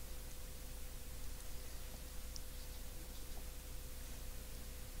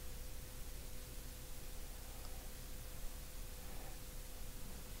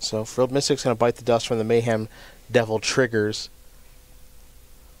 So Frilled Mystic's going to bite the dust from the Mayhem Devil triggers.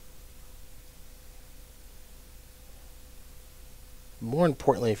 More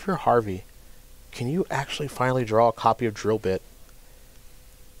importantly, if you're Harvey, can you actually finally draw a copy of Drill Bit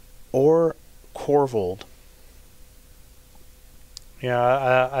or Corvold?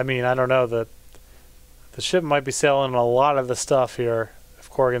 Yeah, I mean, I don't know. The ship might be sailing a lot of the stuff here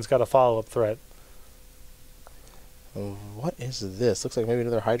if Corrigan's got a follow-up threat. What is this? Looks like maybe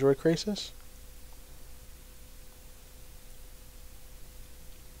another Hydroid Krasis?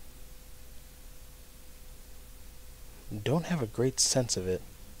 Don't have a great sense of it.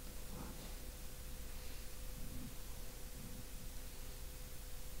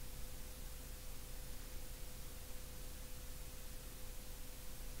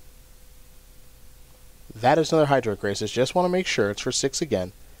 That is another Hydroid Krasis. Just want to make sure it's for 6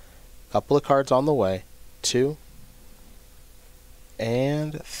 again. Couple of cards on the way. 2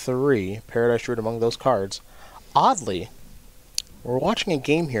 and 3. Paradise Druid among those cards. Oddly, we're watching a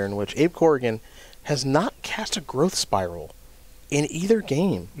game here in which Abe Corrigan has not cast a Growth Spiral in either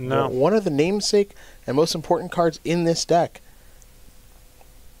game. No. One of the namesake and most important cards in this deck.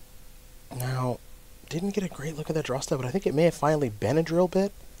 Now, didn't get a great look at that draw step, but I think it may have finally been a Drill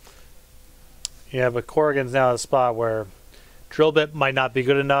Bit. Yeah, but Corrigan's now at a spot where Drill Bit might not be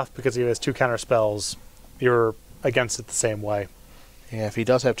good enough because he has 2 counter spells. You're against it the same way. Yeah, if he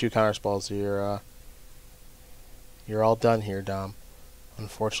does have 2 counter spells, you're all done here, Dom.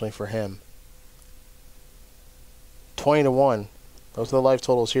 Unfortunately for him. 20-1. Those are the life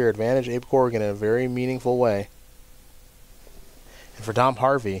totals here. Advantage Abe Corrigan in a very meaningful way. And for Dom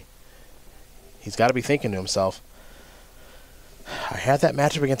Harvey, he's got to be thinking to himself, I had that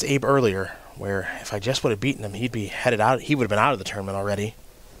matchup against Abe earlier, where if I just would have beaten him, he'd be headed out. He would have been out of the tournament already.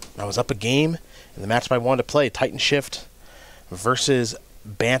 I was up a game in the matchup I wanted to play, Titan Shift versus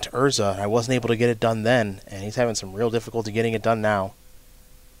Bant Urza. I wasn't able to get it done then, and he's having some real difficulty getting it done now.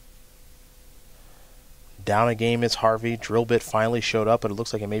 Down a game is Harvey. Drill Bit finally showed up, but it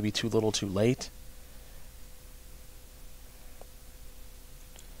looks like it may be too little too late.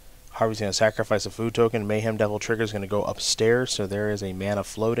 Harvey's going to sacrifice a food token. Mayhem Devil Trigger is going to go upstairs, so there is a mana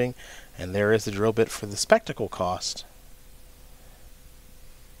floating, and there is the Drill Bit for the spectacle cost.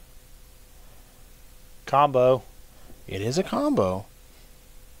 Combo. It is a combo.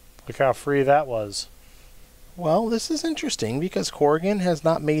 Look how free that was. Well, this is interesting because Corrigan has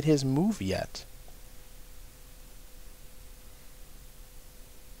not made his move yet.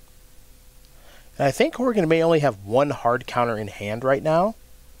 And I think Corrigan may only have 1 hard counter in hand right now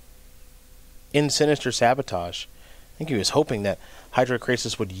in Sinister Sabotage. I think he was hoping that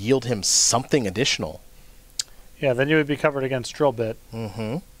Hydrocrisis would yield him something additional. Yeah, then you would be covered against Drill Bit.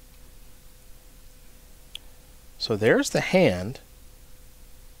 Mm-hmm. So there's the hand.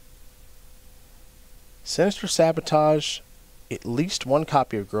 Sinister Sabotage, at least 1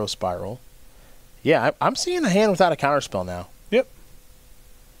 copy of Growth Spiral. Yeah, I'm seeing a hand without a counterspell now. Yep.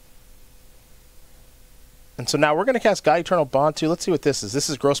 And so now we're going to cast God Eternal Bond too. Let's see what this is. This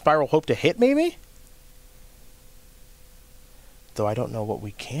is Growth Spiral Hope to hit, maybe? Though I don't know what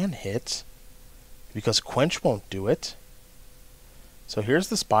we can hit, because Quench won't do it. So here's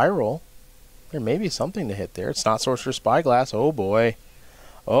the Spiral. There may be something to hit there. It's not Sorcerer's Spyglass. Oh, boy.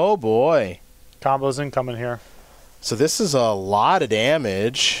 Oh, boy. Combos incoming here. So this is a lot of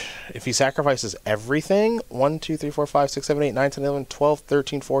damage. If he sacrifices everything, 1, 2, 3, 4, 5, 6, 7, 8, 9, 10, 11, 12,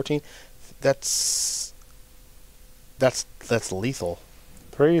 13, 14, that's lethal.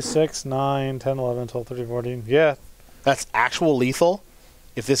 3, 6, 9, 10, 11, 12, 13, 14. Yeah. That's actual lethal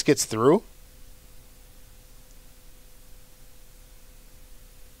if this gets through.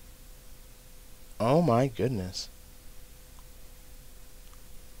 Oh my goodness.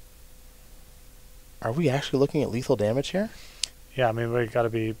 Are we actually looking at lethal damage here? Yeah, I mean, we got to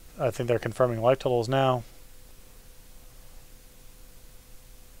be... I think they're confirming life totals now.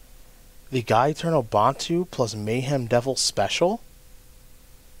 The Guy Eternal Bantu plus Mayhem Devil special?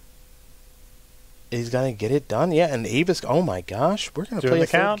 He's going to get it done? Yeah, and Abe is... Oh my gosh, we're going to play a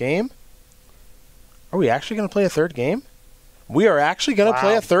third game? Are we actually going to play a third game? We are actually going to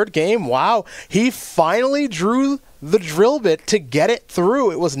play a third game. Wow. He finally drew the Drill Bit to get it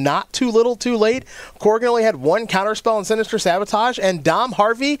through. It was not too little too late. Corrigan only had 1 counterspell in Sinister Sabotage, and Dom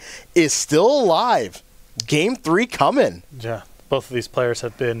Harvey is still alive. Game 3 coming. Yeah, both of these players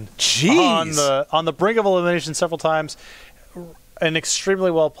have been Jeez. on the brink of elimination several times. An extremely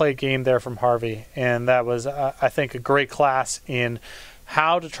well-played game there from Harvey, and that was, I think, a great class in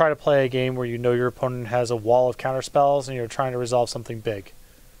how to try to play a game where you know your opponent has a wall of counterspells and you're trying to resolve something big.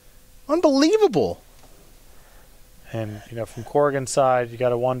 Unbelievable. And, you know, from Corrigan's side, you got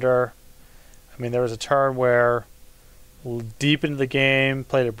to wonder. I mean, there was a turn where deep into the game,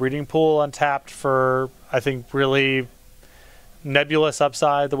 played a breeding pool untapped for, I think, really nebulous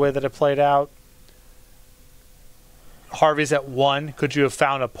upside the way that it played out. Harvey's at 1. Could you have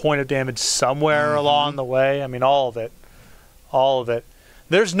found a point of damage somewhere along the way? I mean, all of it. All of it.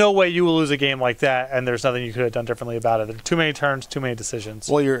 There's no way you will lose a game like that, and there's nothing you could have done differently about it. There are too many turns, too many decisions.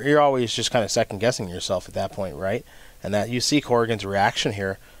 Well, you're always just kind of second-guessing yourself at that point, right? And that you see Corrigan's reaction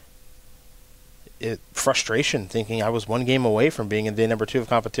here. Frustration, thinking I was 1 game away from being in day number 2 of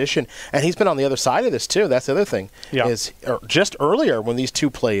competition. And he's been on the other side of this, too. That's the other thing. Yeah. Is just earlier when these two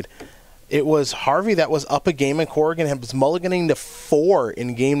played, it was Harvey that was up a game, and Corrigan was mulliganing to 4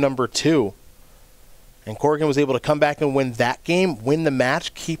 in game number 2. And Corrigan was able to come back and win that game, win the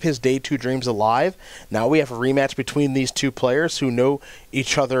match, keep his day 2 dreams alive. Now we have a rematch between these two players who know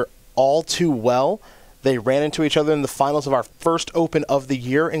each other all too well. They ran into each other in the finals of our first Open of the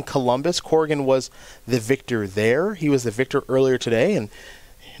year in Columbus. Corrigan was the victor there. He was the victor earlier today. And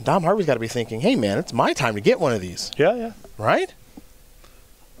Dom Harvey's got to be thinking, hey, man, it's my time to get one of these. Yeah, yeah. Right?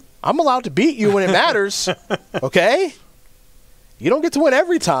 I'm allowed to beat you when it matters, okay? You don't get to win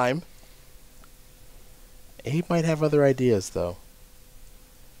every time. Abe might have other ideas, though.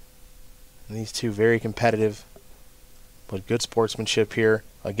 And these two very competitive, But good sportsmanship here.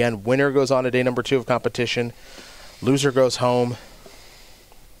 Again, winner goes on to day number 2 of competition. Loser goes home.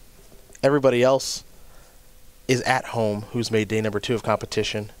 Everybody else is at home who's made day number 2 of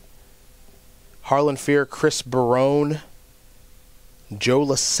competition. Harlan Fear, Chris Barone, Joe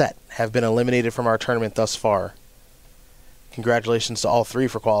Lissette have been eliminated from our tournament thus far. Congratulations to all 3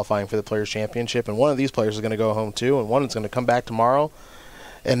 for qualifying for the Players' Championship. And one of these players is going to go home too, and one is going to come back tomorrow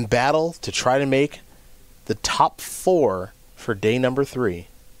and battle to try to make the top 4 for day number 3.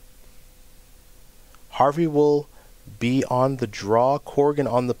 Harvey will be on the draw, Corrigan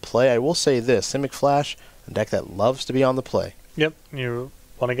on the play. I will say this, Simic Flash, a deck that loves to be on the play. Yep, you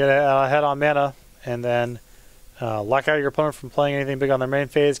want to get ahead on mana, and then lock out your opponent from playing anything big on their main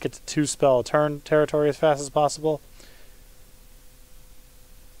phase, get to 2 spell a turn territory as fast as possible.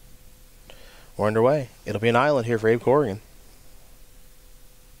 We're underway. It'll be an island here for Abe Corrigan.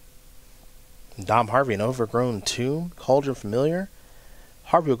 Dom Harvey, an overgrown tomb. Cauldron Familiar.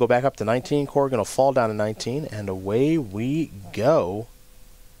 Harvey will go back up to 19. Corrigan will fall down to 19. And away we go.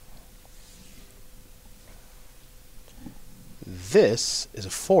 This is a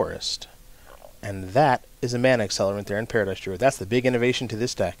forest. And that is a mana accelerant there in Paradise Druid. That's the big innovation to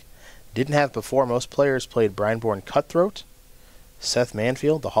this deck. Didn't have before. Most players played Brineborn Cutthroat. Seth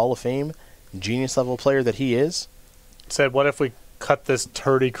Manfield, the Hall of Fame genius level player that he is. Said, what if we cut this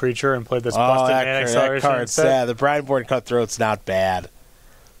turdy creature and played this busted mana acceleration card's instead? sad. The Brineborn Cutthroat's not bad.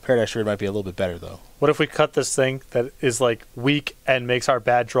 Paradise Druid might be a little bit better, though. What if we cut this thing that is like weak and makes our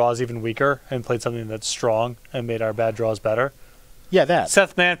bad draws even weaker and played something that's strong and made our bad draws better? Yeah, that.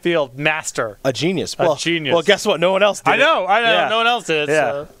 Seth Manfield, master. A genius. A genius. Well, guess what? No one else did. I know. Yeah. No one else did.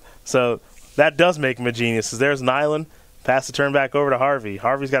 Yeah. So that does make him a genius. There's an island. Pass the turn back over to Harvey.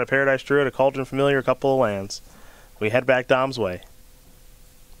 Harvey's got a Paradise Druid, a Cauldron Familiar, a couple of lands. We head back Dom's way.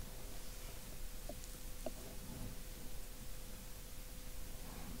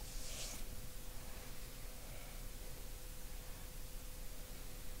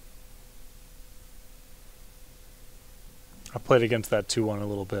 I played against that 2-1 a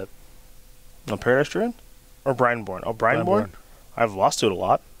little bit. On Paradise Druid? Or Brineborn? Oh, Brineborn? I've lost to it a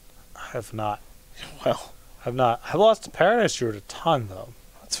lot. I have not. Well, I've not. I've lost to Paradise Druid a ton, though.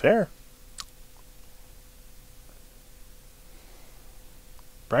 that's fair.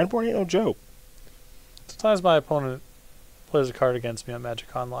 Brineborn ain't no joke. Sometimes my opponent plays a card against me on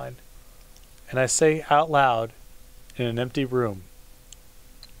Magic Online, and I say out loud in an empty room,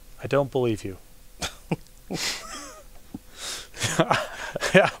 I don't believe you.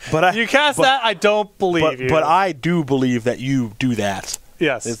 Yeah. But you cast that, I don't believe you. But I do believe that you do that.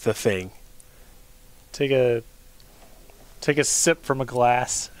 Yes. Is the thing. Take a sip from a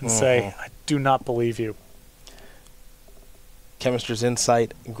glass and say, I do not believe you. Chemist's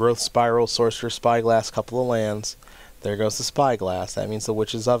Insight, Growth Spiral, Sorcerer's Spyglass, couple of lands. There goes the Spyglass. That means the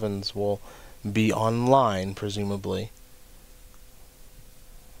Witch's Ovens will be online, presumably.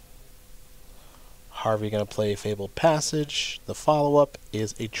 Harvey going to play Fabled Passage. The follow-up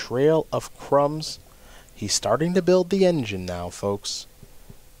is a Trail of Crumbs. He's starting to build the engine now, folks.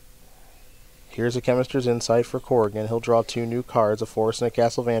 Here's a Chemist's Insight for Corrigan. He'll draw 2 new cards. A Forest and a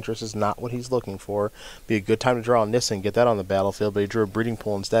Castle Vantress is not what he's looking for. Be a good time to draw a Nissen, get that on the battlefield, but he drew a Breeding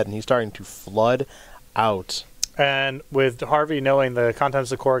Pool instead, and he's starting to flood out. And with Harvey knowing the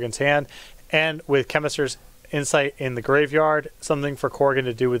contents of Corrigan's hand, and with Chemist's Insight in the graveyard, something for Corrigan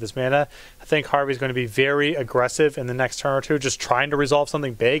to do with his mana, I think Harvey's going to be very aggressive in the next turn or two, just trying to resolve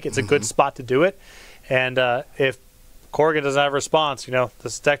something big. It's a good spot to do it. And if Corrigan doesn't have a response,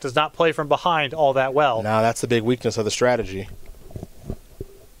 this deck does not play from behind all that well. Now that's the big weakness of the strategy.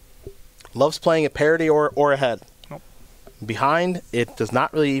 Loves playing at parity or ahead. Nope. Behind, it does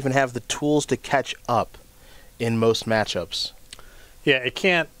not really even have the tools to catch up in most matchups. Yeah, it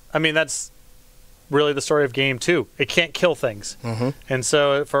can't. I mean, that's really the story of game 2. It can't kill things. And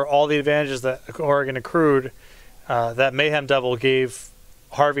so for all the advantages that Corrigan accrued, that Mayhem Devil gave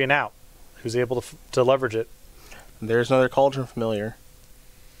Harvey an out. He was able to leverage it. There's another Cauldron Familiar.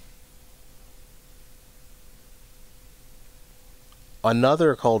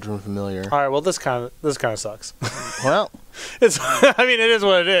 Another Cauldron Familiar. All right, well, this kind of sucks. Well, it is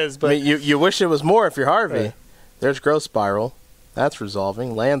what it is. But I mean, you wish it was more if you're Harvey. Right. There's Growth Spiral. That's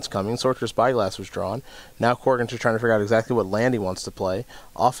resolving. Land's coming. Sorcerer's Spyglass was drawn. Now Corrigan's just trying to figure out exactly what land he wants to play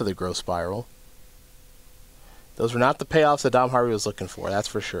off of the Growth Spiral. Those were not the payoffs that Dom Harvey was looking for, that's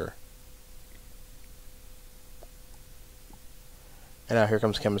for sure. And now here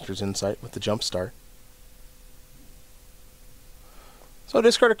comes Chemist's Insight with the jump start. So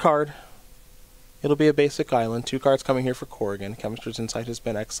discard a card. It'll be a basic island. 2 cards coming here for Corrigan. Chemist's Insight has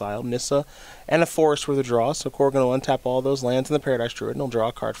been exiled. Nissa and a Forest were the draw, so Corrigan will untap all those lands in the Paradise Druid, and he'll draw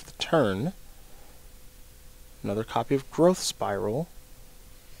a card for the turn. Another copy of Growth Spiral.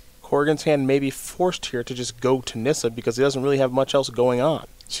 Corrigan's hand may be forced here to just go to Nissa because he doesn't really have much else going on.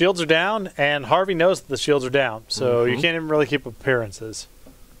 Shields are down, and Harvey knows that the shields are down, so you can't even really keep appearances.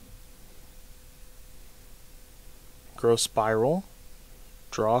 Growth Spiral.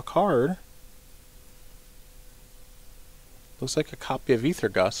 Draw a card. Looks like a copy of Ether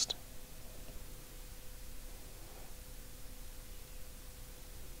Gust.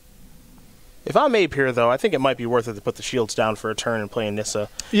 If I'm Abe here, though, I think it might be worth it to put the shields down for a turn and play in Nissa.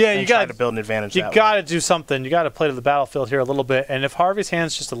 Yeah, and you try got to build an advantage. You got to do something. You got to play to the battlefield here a little bit. And if Harvey's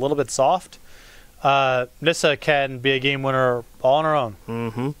hand's just a little bit soft, Nissa can be a game winner all on her own.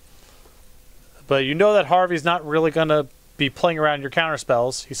 Mm-hmm. But you know that Harvey's not really going to be playing around your counter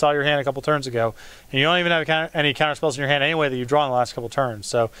spells. He saw your hand a couple turns ago, and you don't even have any counter spells in your hand anyway that you've drawn in the last couple turns.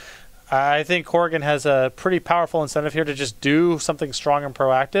 So I think Corrigan has a pretty powerful incentive here to just do something strong and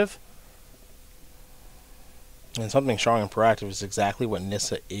proactive. And something strong and proactive is exactly what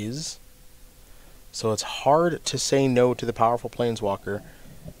Nissa is. So it's hard to say no to the powerful Planeswalker.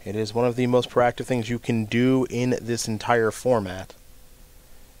 It is one of the most proactive things you can do in this entire format.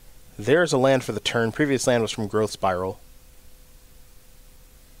 There's a land for the turn. Previous land was from Growth Spiral.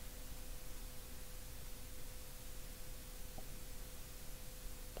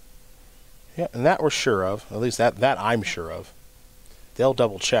 Yeah, and that we're sure of. At least that I'm sure of. They'll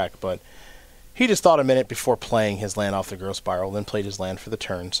double check, but he just thought a minute before playing his land off the Growth Spiral, then played his land for the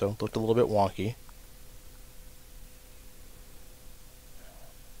turn, so it looked a little bit wonky.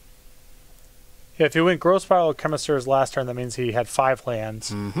 Yeah, if he went Growth Spiral Chemist's last turn, that means he had 5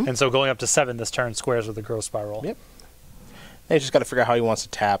 lands. And so going up to 7 this turn squares with the Growth Spiral. Yep. Now he's just got to figure out how he wants to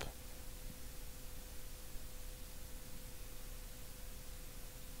tap.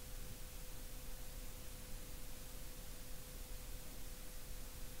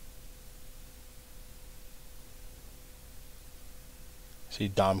 See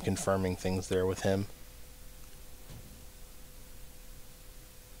Dom confirming things there with him.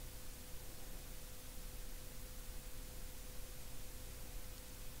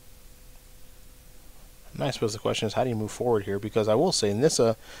 And I suppose the question is, how do you move forward here? Because I will say,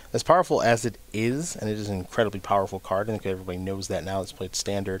 Nissa, as powerful as it is, and it is an incredibly powerful card, I think everybody knows that now that's played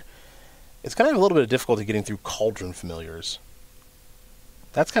Standard, it's going to have a little bit of difficulty getting through Cauldron Familiars.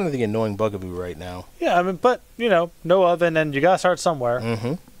 That's kind of the annoying bugaboo right now. Yeah, I mean, but, you know, no oven, and you got to start somewhere.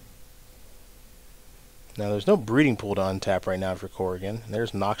 Now, there's no Breeding Pool to untap right now for Corrigan.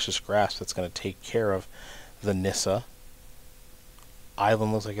 There's Noxious Grasp that's going to take care of the Nissa.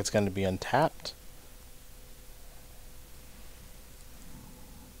 Island looks like it's going to be untapped.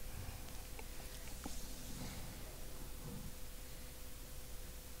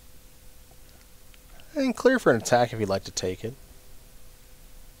 And clear for an attack if you'd like to take it.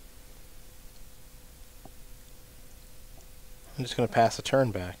 I'm just going to pass the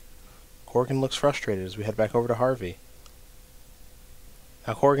turn back. Corrigan looks frustrated as we head back over to Harvey.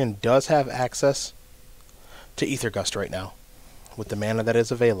 Now Corrigan does have access to Ether Gust right now, with the mana that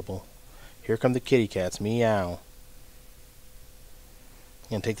is available. Here come the kitty cats, meow. You're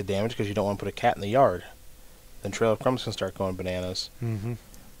going to take the damage because you don't want to put a cat in the yard. Then Trail of Crumbs can start going bananas.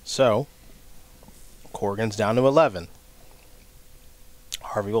 So, Corrigan's down to 11.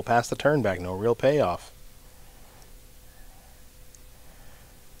 Harvey will pass the turn back, no real payoff.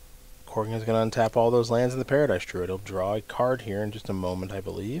 Corrigan's going to untap all those lands in the Paradise Druid. He'll draw a card here in just a moment, I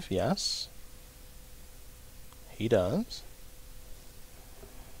believe. Yes. He does.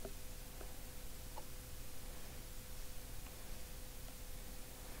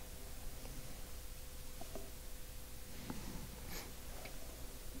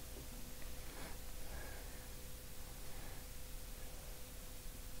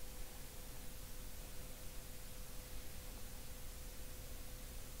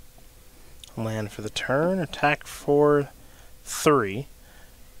 Land for the turn, attack for 3.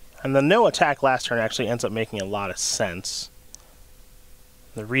 And the no attack last turn actually ends up making a lot of sense.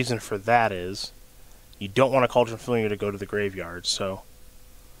 The reason for that is you don't want a Cauldron Familiar to go to the graveyard, so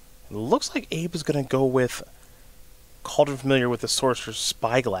it looks like Abe is going to go with Cauldron Familiar with the Sorcerer's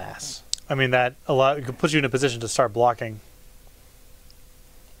Spyglass. I mean, that puts you in a position to start blocking.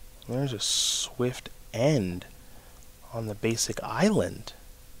 There's a swift end on the basic island.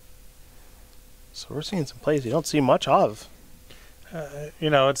 So we're seeing some plays you don't see much of. You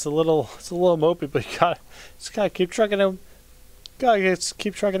know, it's a little mopey, but you just gotta keep trucking him. Gotta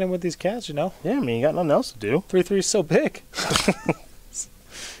keep trucking him with these cats, you know. Yeah, I mean, you got nothing else to do. 3/3 is so big.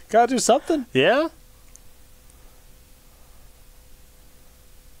 Gotta do something. Yeah.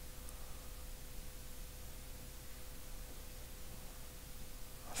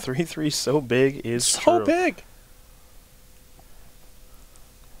 Three so big is so true. big.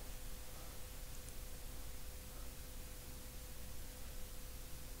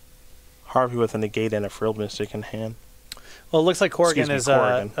 Harvey with a negate and a frilled mystic in hand. Well, it looks like Corrigan Excuse me, is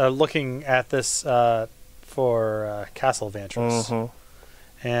Corrigan. looking at this for Castle Vantress.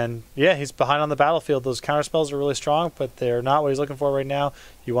 Mm-hmm. And yeah, he's behind on the battlefield. Those counter spells are really strong, but they're not what he's looking for right now.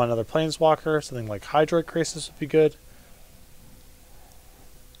 You want another Planeswalker, something like Hydroid Crisis would be good.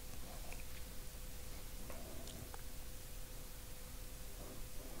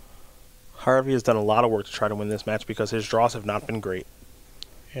 Harvey has done a lot of work to try to win this match because his draws have not been great.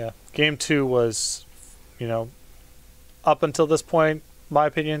 Yeah, game 2 was, up until this point, my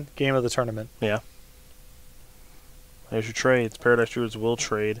opinion, game of the tournament. Yeah. There's your trades. Paradise Druids will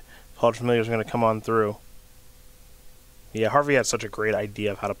trade. Called Familiar is going to come on through. Yeah, Harvey had such a great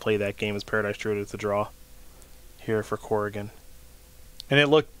idea of how to play that game as Paradise Druid with the draw here for Corrigan. And it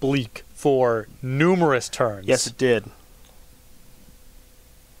looked bleak for numerous turns. Yes, it did.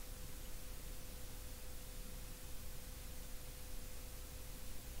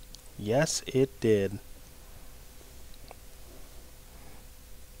 Yes, it did.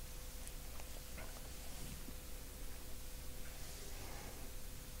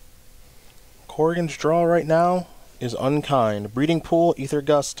 Corrigan's draw right now is unkind. Breeding Pool, Ether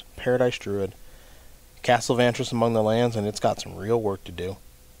Gust, Paradise Druid. Castle Vantress among the lands, and it's got some real work to do.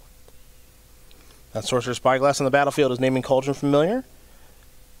 That Sorcerer Spyglass on the battlefield is naming Cauldron Familiar.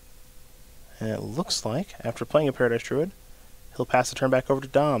 And it looks like, after playing a Paradise Druid, he'll pass the turn back over to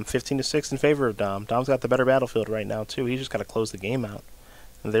Dom. 15-6 in favor of Dom. Dom's got the better battlefield right now, too. He's just got to close the game out.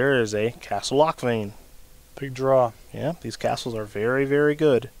 And there is a Castle Lockvein. Big draw. Yeah, these castles are very, very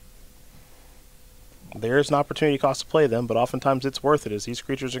good. There's an opportunity cost to play them, but oftentimes it's worth it as these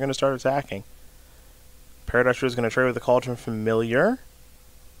creatures are going to start attacking. Paradise Druid is going to trade with the Cauldron Familiar.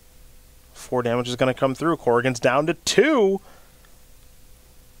 4 damage is going to come through. Corrigan's down to 2.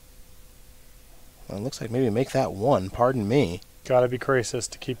 Well, it looks like maybe make that 1. Pardon me. Gotta be Crisis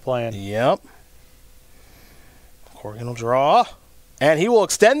to keep playing. Yep. Corrigan will draw. And he will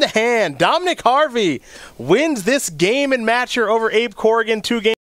extend the hand. Dominic Harvey wins this game and matcher over Abe Corrigan 2 games.